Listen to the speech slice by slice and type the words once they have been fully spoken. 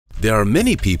There are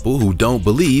many people who don't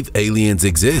believe aliens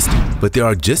exist, but there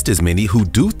are just as many who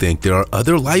do think there are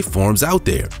other life forms out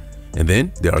there. And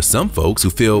then there are some folks who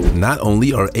feel not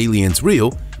only are aliens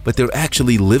real, but they're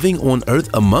actually living on Earth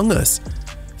among us.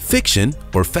 Fiction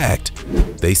or fact?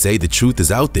 They say the truth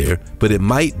is out there, but it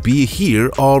might be here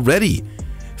already.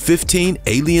 15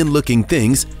 alien-looking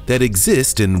things that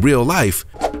exist in real life.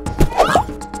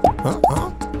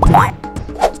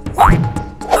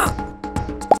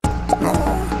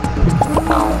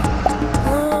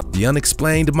 The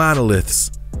unexplained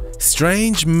monoliths.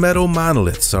 Strange metal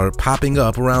monoliths are popping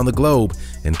up around the globe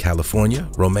in California,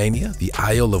 Romania, the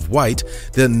Isle of Wight,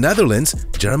 the Netherlands,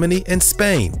 Germany, and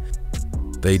Spain.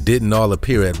 They didn't all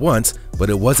appear at once,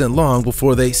 but it wasn't long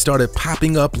before they started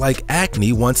popping up like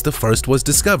acne once the first was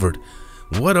discovered.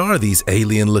 What are these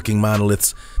alien-looking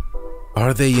monoliths?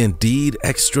 Are they indeed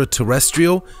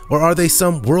extraterrestrial, or are they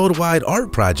some worldwide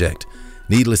art project?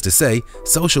 Needless to say,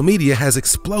 social media has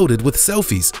exploded with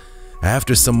selfies.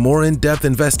 After some more in-depth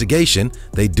investigation,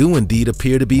 they do indeed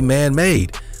appear to be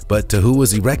man-made, but to who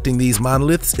is erecting these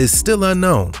monoliths is still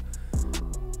unknown.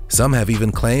 Some have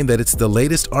even claimed that it's the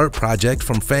latest art project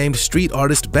from famed street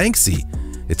artist Banksy.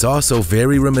 It's also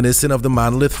very reminiscent of the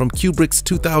monolith from Kubrick's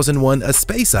 2001 A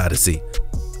Space Odyssey.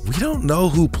 We don't know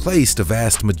who placed a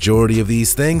vast majority of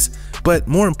these things, but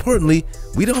more importantly,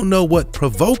 we don't know what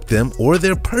provoked them or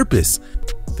their purpose.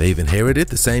 They've inherited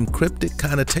the same cryptic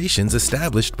connotations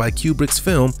established by Kubrick's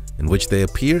film, in which they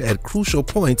appear at crucial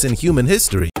points in human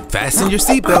history. Fasten your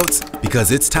seatbelts,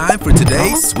 because it's time for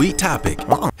today's sweet topic.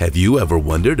 Have you ever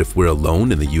wondered if we're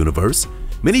alone in the universe?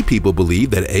 Many people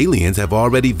believe that aliens have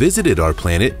already visited our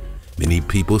planet. Many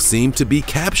people seem to be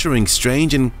capturing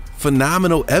strange and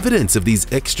phenomenal evidence of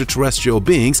these extraterrestrial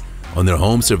beings on their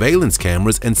home surveillance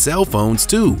cameras and cell phones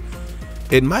too.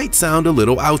 It might sound a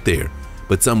little out there,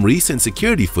 but some recent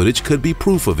security footage could be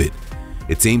proof of it.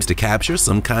 It seems to capture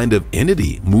some kind of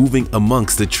entity moving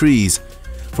amongst the trees.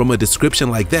 From a description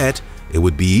like that, it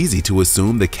would be easy to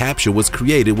assume the capture was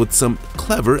created with some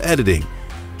clever editing.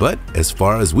 But as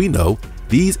far as we know,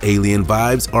 these alien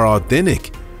vibes are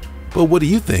authentic. But what do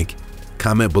you think?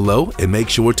 Comment below and make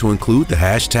sure to include the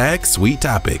hashtag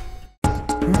 #SweetTopic.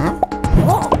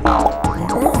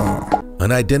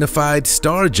 Unidentified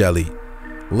star jelly.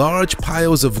 Large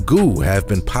piles of goo have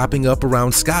been popping up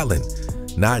around Scotland,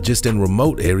 not just in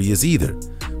remote areas either.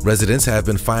 Residents have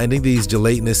been finding these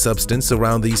gelatinous substance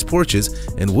around these porches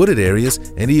in wooded areas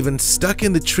and even stuck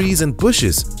in the trees and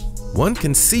bushes. One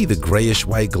can see the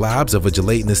grayish-white globs of a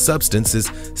gelatinous substance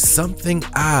as something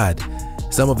odd.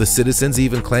 Some of the citizens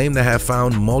even claim to have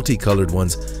found multicolored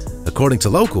ones. According to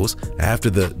locals, after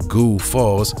the goo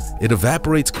falls, it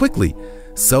evaporates quickly,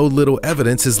 so little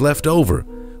evidence is left over.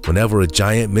 Whenever a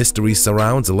giant mystery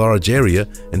surrounds a large area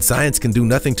and science can do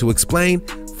nothing to explain,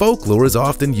 folklore is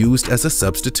often used as a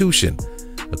substitution.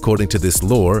 According to this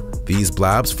lore, these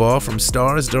blobs fall from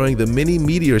stars during the many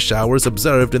meteor showers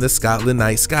observed in the Scotland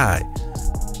night sky.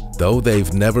 Though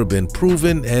they've never been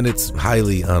proven and it's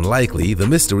highly unlikely, the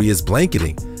mystery is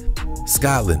blanketing.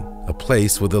 Scotland, a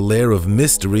place with a layer of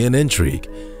mystery and intrigue.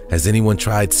 Has anyone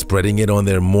tried spreading it on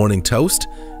their morning toast?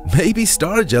 Maybe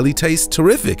star jelly tastes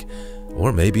terrific,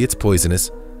 or maybe it's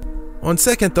poisonous. On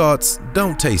second thoughts,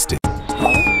 don't taste it.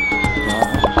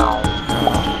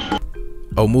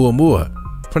 Oumuamua.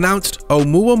 Pronounced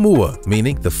Oumuamua,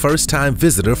 meaning the first-time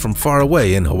visitor from far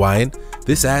away in Hawaiian.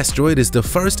 This asteroid is the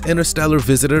first interstellar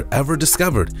visitor ever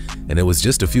discovered, and it was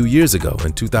just a few years ago,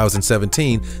 in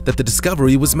 2017, that the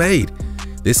discovery was made.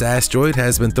 This asteroid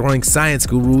has been throwing science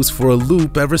gurus for a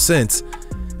loop ever since.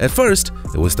 At first,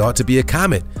 it was thought to be a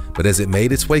comet, but as it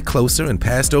made its way closer and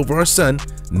passed over our sun,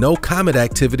 no comet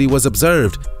activity was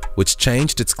observed, which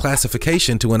changed its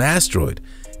classification to an asteroid.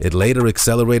 It later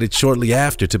accelerated shortly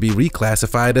after to be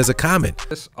reclassified as a comet.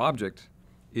 This object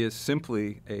is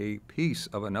simply a piece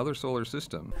of another solar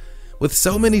system. With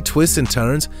so many twists and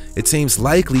turns, it seems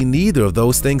likely neither of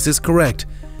those things is correct.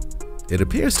 It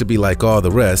appears to be like all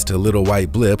the rest, a little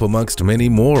white blip amongst many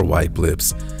more white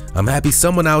blips. I'm happy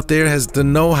someone out there has the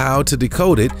know-how to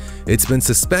decode it. It's been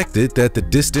suspected that the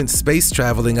distant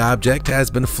space-traveling object has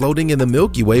been floating in the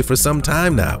Milky Way for some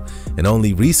time now, and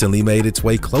only recently made its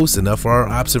way close enough for our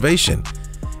observation.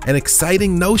 An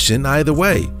exciting notion either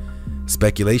way.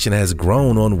 Speculation has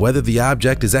grown on whether the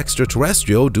object is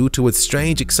extraterrestrial due to its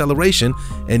strange acceleration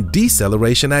and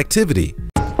deceleration activity.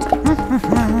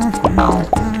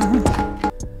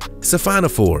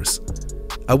 Siphonophores.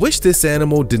 I wish this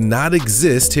animal did not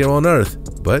exist here on Earth,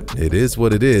 but it is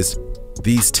what it is.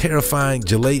 These terrifying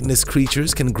gelatinous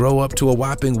creatures can grow up to a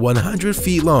whopping 100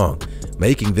 feet long,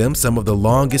 making them some of the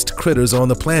longest critters on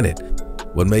the planet.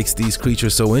 What makes these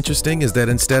creatures so interesting is that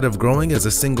instead of growing as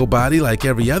a single body like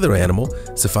every other animal,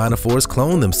 siphonophores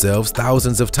clone themselves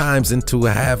thousands of times into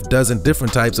a half-dozen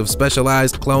different types of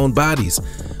specialized cloned bodies,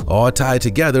 all tied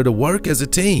together to work as a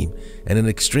team, and an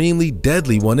extremely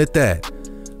deadly one at that.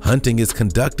 Hunting is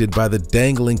conducted by the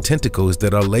dangling tentacles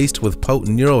that are laced with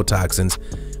potent neurotoxins.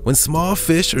 When small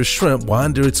fish or shrimp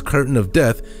wander its curtain of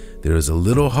death, there is a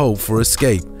little hope for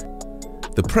escape.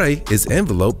 The prey is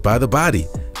enveloped by the body,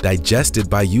 digested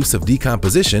by use of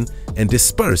decomposition, and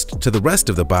dispersed to the rest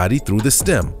of the body through the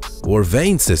stem, or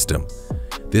vein system.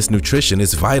 This nutrition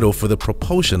is vital for the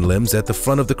propulsion limbs at the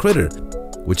front of the critter,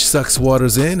 which sucks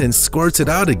waters in and squirts it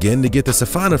out again to get the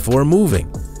siphonophore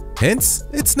moving, hence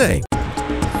its name.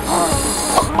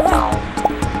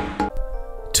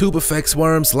 Tubifex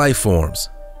worms' life forms.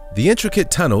 The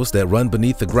intricate tunnels that run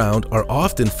beneath the ground are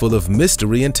often full of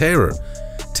mystery and terror.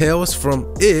 Tales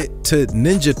from it to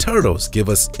Ninja Turtles give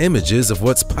us images of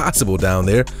what's possible down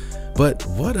there, but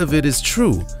what of it is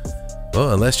true?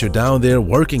 Well, unless you're down there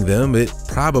working them, it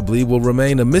probably will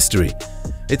remain a mystery.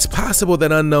 It's possible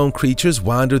that unknown creatures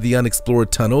wander the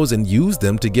unexplored tunnels and use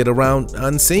them to get around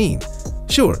unseen.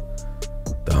 Sure,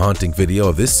 the haunting video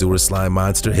of this sewer slime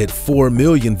monster hit 4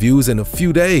 million views in a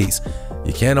few days.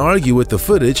 You can't argue with the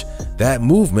footage. That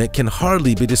movement can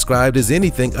hardly be described as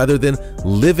anything other than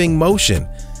living motion.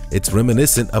 It's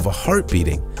reminiscent of a heart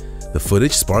beating. The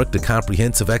footage sparked a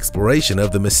comprehensive exploration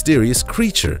of the mysterious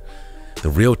creature. The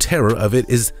real terror of it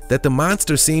is that the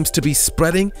monster seems to be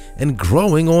spreading and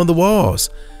growing on the walls,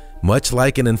 much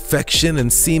like an infection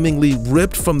and seemingly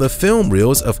ripped from the film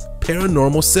reels of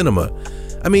paranormal cinema.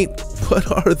 I mean,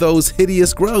 what are those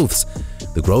hideous growths?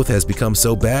 The growth has become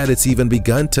so bad it's even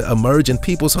begun to emerge in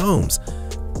people's homes.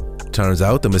 Turns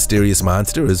out the mysterious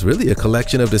monster is really a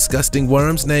collection of disgusting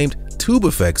worms named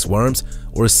Tubifex worms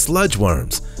or sludge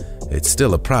worms. It's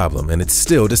still a problem, and it's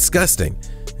still disgusting,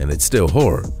 and it's still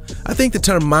horror. I think the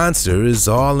term monster is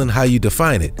all in how you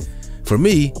define it. For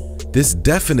me, this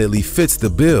definitely fits the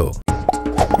bill.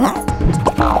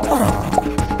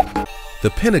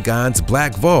 The Pentagon's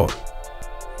Black Vault.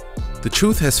 The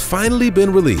truth has finally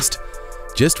been released.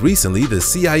 Just recently, the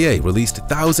CIA released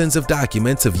thousands of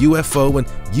documents of UFO and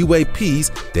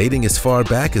UAPs dating as far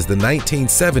back as the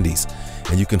 1970s,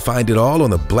 and you can find it all on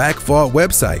the Black Vault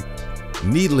website.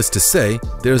 Needless to say,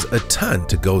 there's a ton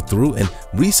to go through, and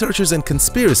researchers and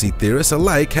conspiracy theorists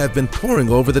alike have been poring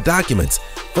over the documents,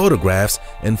 photographs,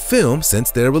 and film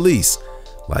since their release.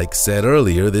 Like said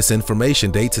earlier, this information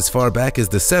dates as far back as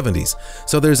the 70s,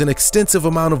 so there's an extensive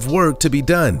amount of work to be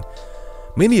done.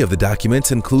 Many of the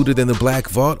documents included in the Black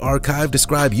Vault archive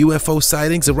describe UFO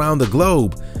sightings around the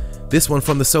globe. This one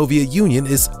from the Soviet Union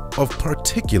is of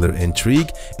particular intrigue.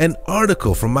 An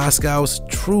article from Moscow's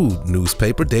True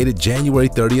newspaper dated January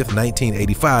 30th,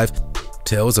 1985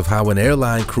 tells of how an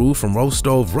airline crew from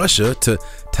Rostov, Russia to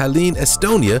Tallinn,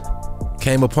 Estonia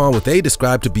came upon what they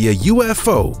described to be a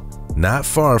UFO not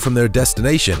far from their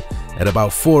destination at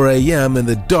about 4 a.m. in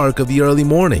the dark of the early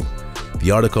morning.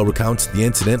 The article recounts the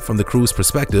incident from the crew's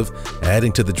perspective,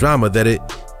 adding to the drama that it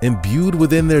imbued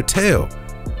within their tale.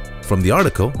 From the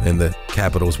article, in the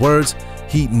capital's words,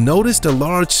 he noticed a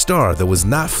large star that was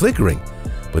not flickering.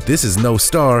 But this is no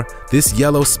star. This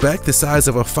yellow speck, the size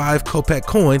of a 5-kopeck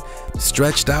coin,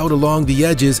 stretched out along the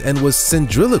edges and was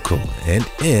cylindrical and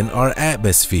in our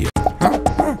atmosphere.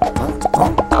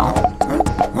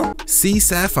 Sea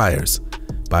sapphires.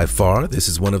 By far, this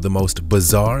is one of the most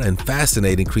bizarre and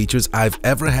fascinating creatures I've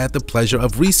ever had the pleasure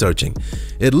of researching.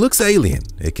 It looks alien,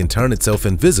 it can turn itself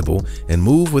invisible, and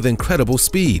move with incredible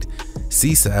speed.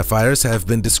 Sea sapphires have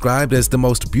been described as the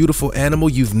most beautiful animal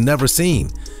you've never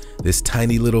seen. This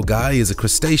tiny little guy is a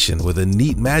crustacean with a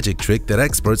neat magic trick that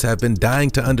experts have been dying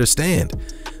to understand.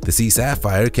 The sea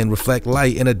sapphire can reflect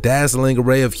light in a dazzling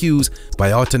array of hues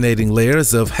by alternating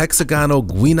layers of hexagonal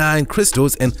guanine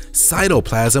crystals and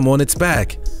cytoplasm on its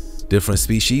back. Different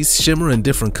species shimmer in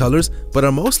different colors, but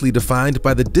are mostly defined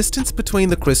by the distance between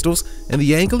the crystals and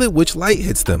the angle at which light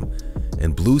hits them.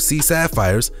 In blue sea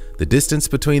sapphires, the distance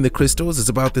between the crystals is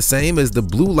about the same as the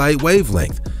blue light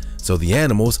wavelength, so the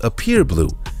animals appear blue.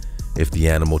 If the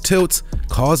animal tilts,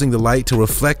 causing the light to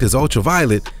reflect as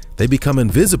ultraviolet, they become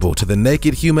invisible to the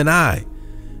naked human eye.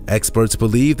 Experts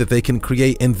believe that they can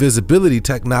create invisibility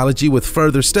technology with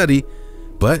further study,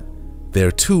 but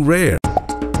they're too rare.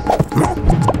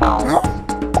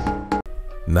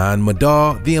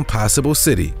 Nan-Madol, the Impossible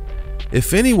City.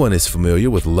 If anyone is familiar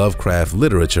with Lovecraft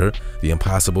literature, the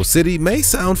Impossible City may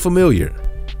sound familiar.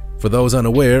 For those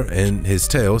unaware, in his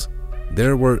tales,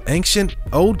 there were ancient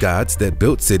old gods that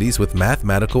built cities with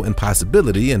mathematical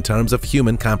impossibility in terms of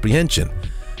human comprehension.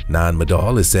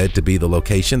 Nan-Madol is said to be the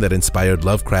location that inspired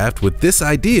Lovecraft with this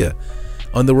idea.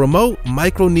 On the remote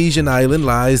Micronesian island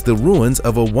lies the ruins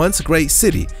of a once great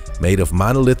city made of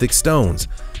monolithic stones,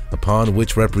 upon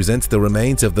which represents the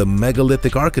remains of the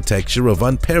megalithic architecture of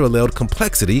unparalleled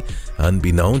complexity,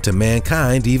 unbeknown to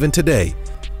mankind even today.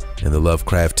 In the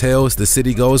Lovecraft tales, the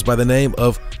city goes by the name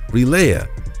of Relea.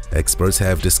 Experts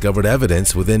have discovered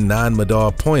evidence within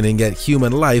Nan-Madol pointing at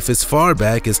human life as far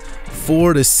back as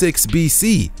 4 to 6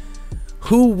 BC.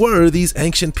 Who were these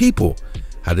ancient people?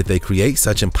 How did they create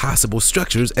such impossible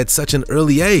structures at such an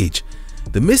early age?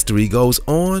 The mystery goes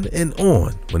on and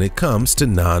on when it comes to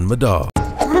Nan-Madol.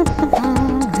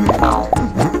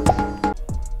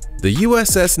 The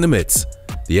USS Nimitz.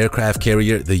 The aircraft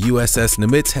carrier, the USS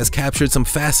Nimitz, has captured some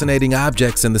fascinating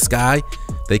objects in the sky.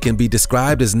 They can be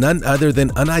described as none other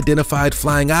than unidentified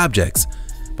flying objects.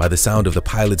 By the sound of the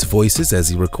pilot's voices as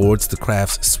he records the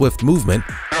craft's swift movement,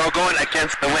 "We're all going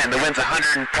against the wind. The wind's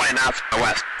 120 knots from the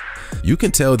west." You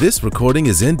can tell this recording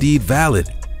is indeed valid.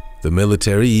 The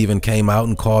military even came out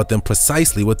and called them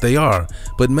precisely what they are,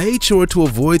 but made sure to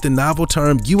avoid the novel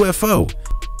term UFO.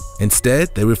 Instead,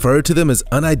 they referred to them as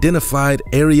unidentified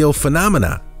aerial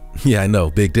phenomena. Yeah, I know,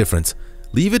 big difference.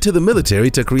 Leave it to the military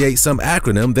to create some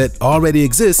acronym that already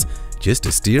exists just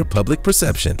to steer public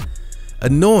perception.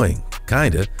 Annoying,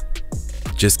 kinda.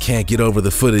 Just can't get over the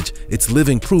footage. It's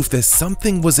living proof that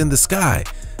something was in the sky,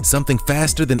 something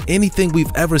faster than anything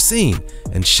we've ever seen,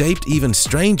 and shaped even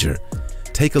stranger.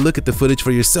 Take a look at the footage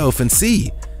for yourself and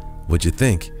see. What'd you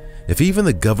think? If even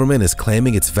the government is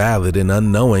claiming it's valid and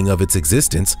unknowing of its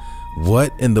existence,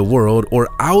 what in the world or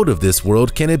out of this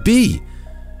world can it be?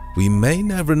 We may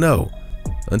never know.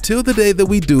 Until the day that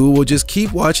we do, we'll just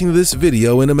keep watching this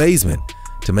video in amazement.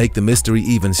 To make the mystery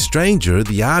even stranger,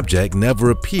 the object never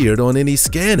appeared on any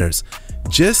scanners,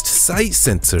 just sight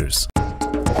sensors.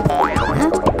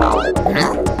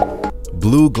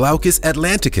 Blue Glaucus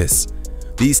atlanticus.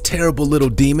 These terrible little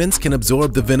demons can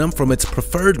absorb the venom from its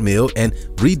preferred meal and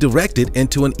redirect it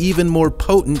into an even more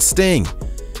potent sting.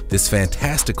 This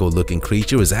fantastical looking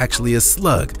creature is actually a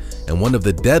slug and one of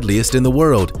the deadliest in the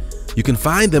world. You can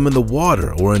find them in the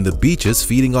water or in the beaches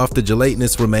feeding off the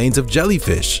gelatinous remains of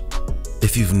jellyfish.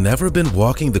 If you've never been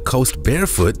walking the coast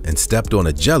barefoot and stepped on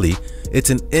a jelly,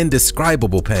 it's an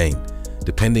indescribable pain,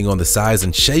 depending on the size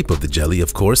and shape of the jelly,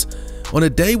 of course. On a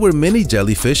day where many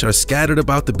jellyfish are scattered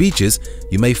about the beaches,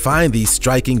 you may find these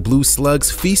striking blue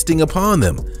slugs feasting upon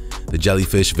them. The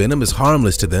jellyfish venom is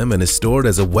harmless to them and is stored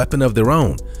as a weapon of their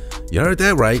own. You heard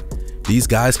that right. These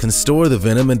guys can store the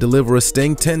venom and deliver a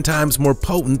sting 10 times more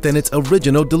potent than its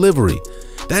original delivery.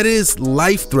 That is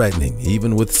life-threatening,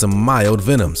 even with some mild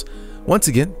venoms. Once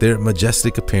again, their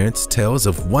majestic appearance tells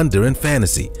of wonder and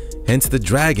fantasy, hence the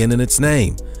dragon in its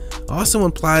name. Also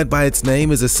implied by its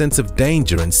name is a sense of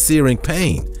danger and searing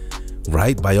pain.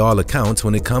 Right by all accounts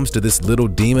when it comes to this little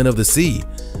demon of the sea.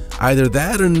 Either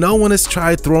that or no one has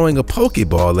tried throwing a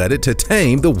Pokeball at it to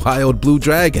tame the wild blue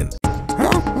dragon.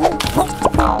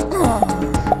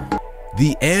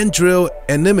 The Andril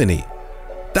anemone.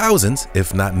 Thousands,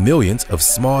 if not millions, of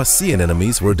small sea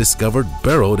anemones were discovered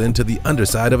burrowed into the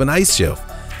underside of an ice shelf,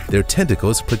 their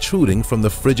tentacles protruding from the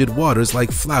frigid waters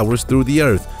like flowers through the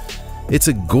earth. It's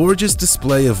a gorgeous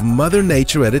display of Mother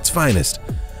Nature at its finest.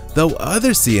 Though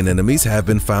other sea anemones have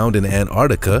been found in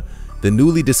Antarctica, the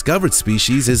newly discovered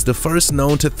species is the first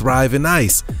known to thrive in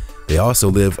ice. They also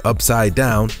live upside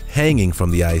down, hanging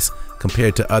from the ice,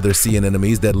 compared to other sea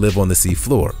anemones that live on the sea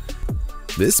floor.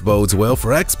 This bodes well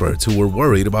for experts who were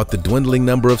worried about the dwindling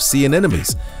number of sea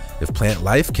anemones. If plant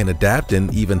life can adapt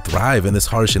and even thrive in this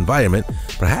harsh environment,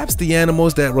 perhaps the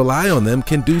animals that rely on them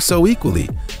can do so equally.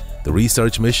 The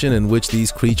research mission in which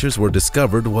these creatures were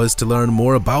discovered was to learn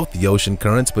more about the ocean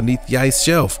currents beneath the ice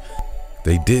shelf.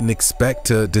 They didn't expect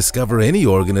to discover any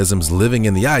organisms living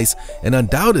in the ice, and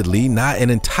undoubtedly not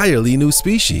an entirely new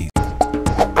species.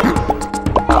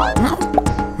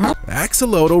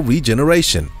 Axolotl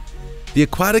regeneration. The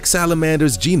aquatic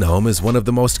salamander's genome is one of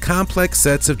the most complex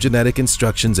sets of genetic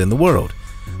instructions in the world.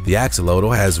 The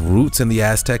axolotl has roots in the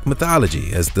Aztec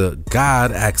mythology as the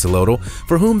god axolotl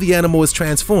for whom the animal is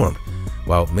transformed.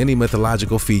 While many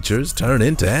mythological features turn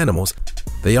into animals,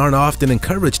 they aren't often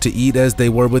encouraged to eat as they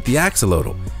were with the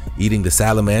axolotl. Eating the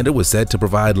salamander was said to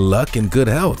provide luck and good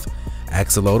health.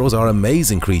 Axolotls are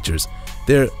amazing creatures.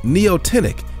 They're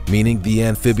neotenic, meaning the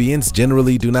amphibians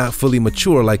generally do not fully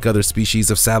mature like other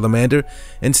species of salamander.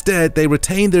 Instead, they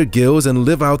retain their gills and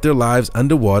live out their lives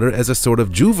underwater as a sort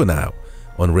of juvenile.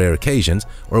 On rare occasions,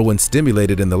 or when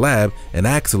stimulated in the lab, an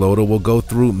axolotl will go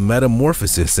through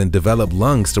metamorphosis and develop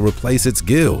lungs to replace its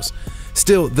gills.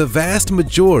 Still, the vast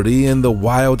majority in the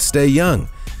wild stay young.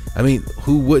 I mean,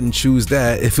 who wouldn't choose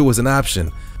that if it was an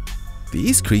option?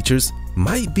 These creatures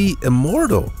might be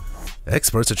immortal.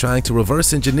 Experts are trying to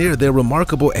reverse engineer their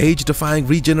remarkable age-defying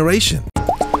regeneration.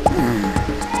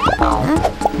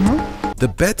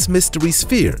 The Betts Mystery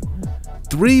Sphere.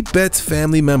 3 Betts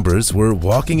family members were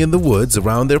walking in the woods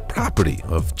around their property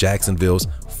of Jacksonville's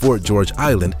Fort George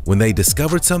Island when they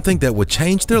discovered something that would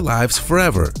change their lives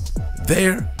forever.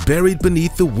 There, buried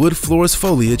beneath the wood floor's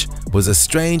foliage, was a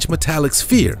strange metallic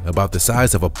sphere about the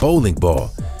size of a bowling ball.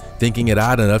 Thinking it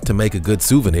odd enough to make a good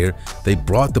souvenir, they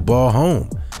brought the ball home.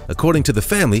 According to the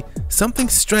family, something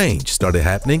strange started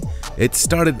happening. It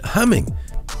started humming.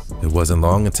 It wasn't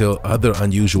long until other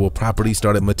unusual properties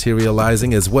started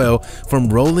materializing as well, from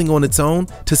rolling on its own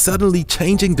to suddenly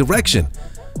changing direction.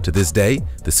 To this day,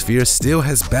 the sphere still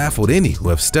has baffled any who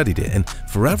have studied it and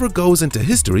forever goes into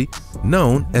history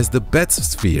known as the Betts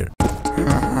Sphere.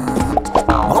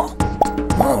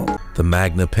 The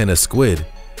Magna Pinna squid.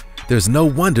 There's no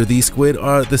wonder these squid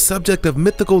are the subject of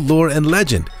mythical lore and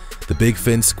legend. The big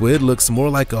fin squid looks more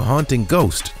like a haunting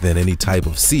ghost than any type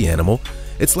of sea animal.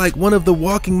 It's like one of the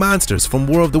walking monsters from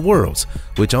War of the Worlds,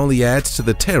 which only adds to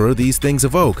the terror these things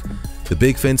evoke. The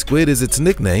big fin squid is its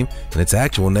nickname, and its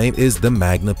actual name is the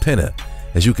Magna Pinna.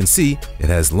 As you can see, it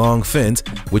has long fins,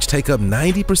 which take up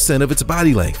 90% of its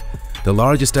body length. The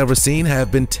largest ever seen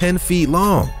have been 10 feet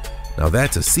long. Now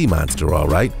that's a sea monster, all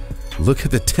right. Look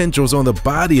at the tendrils on the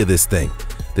body of this thing.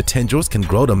 The tendrils can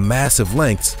grow to massive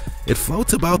lengths. It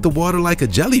floats about the water like a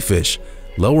jellyfish,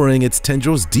 lowering its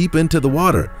tendrils deep into the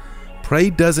water. Prey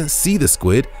doesn't see the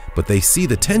squid, but they see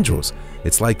the tendrils.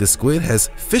 It's like the squid has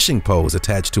fishing poles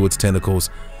attached to its tentacles.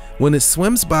 When it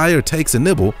swims by or takes a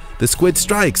nibble, the squid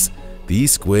strikes.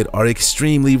 These squid are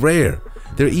extremely rare.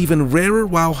 They're even rarer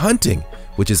while hunting,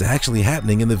 which is actually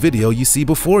happening in the video you see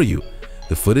before you.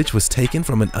 The footage was taken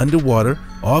from an underwater,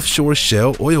 offshore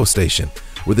Shell oil station,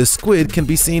 where the squid can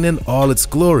be seen in all its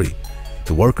glory.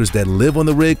 The workers that live on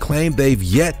the rig claim they've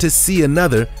yet to see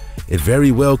another. It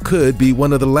very well could be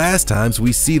one of the last times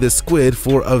we see the squid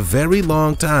for a very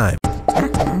long time.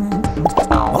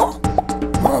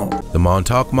 The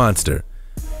Montauk Monster.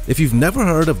 If you've never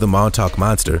heard of the Montauk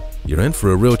Monster, you're in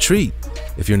for a real treat.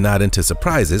 If you're not into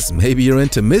surprises, maybe you're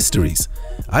into mysteries.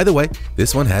 Either way,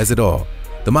 this one has it all.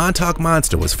 The Montauk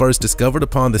Monster was first discovered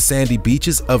upon the sandy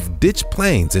beaches of Ditch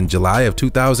Plains in July of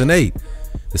 2008.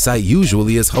 The site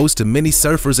usually is host to many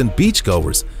surfers and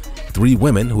beachgoers. 3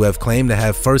 women who have claimed to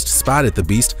have first spotted the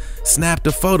beast snapped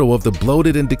a photo of the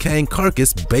bloated and decaying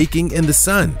carcass baking in the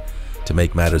sun. To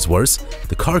make matters worse,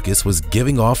 the carcass was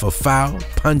giving off a foul,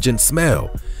 pungent smell.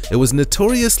 It was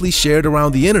notoriously shared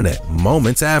around the internet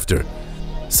moments after.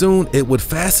 Soon it would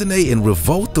fascinate and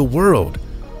revolt the world.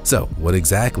 So, what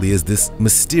exactly is this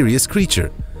mysterious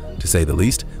creature? To say the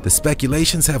least, the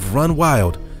speculations have run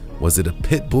wild. Was it a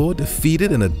pit bull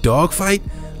defeated in a dogfight?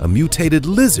 A mutated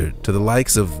lizard to the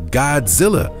likes of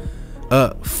Godzilla?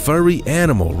 A furry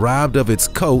animal robbed of its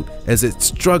coat as it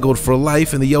struggled for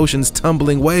life in the ocean's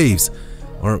tumbling waves?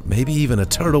 Or maybe even a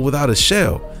turtle without a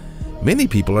shell? Many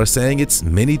people are saying it's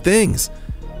many things.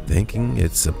 Thinking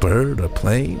it's a bird, a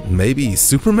plane, maybe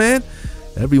Superman?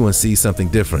 Everyone sees something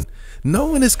different. No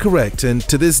one is correct, and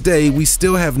to this day we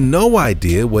still have no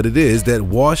idea what it is that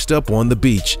washed up on the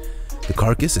beach. The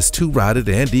carcass is too rotted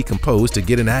and decomposed to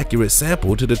get an accurate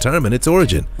sample to determine its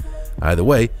origin. Either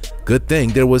way, good thing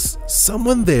there was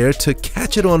someone there to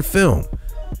catch it on film.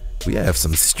 We have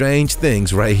some strange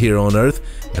things right here on Earth,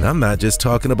 and I'm not just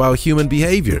talking about human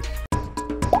behavior.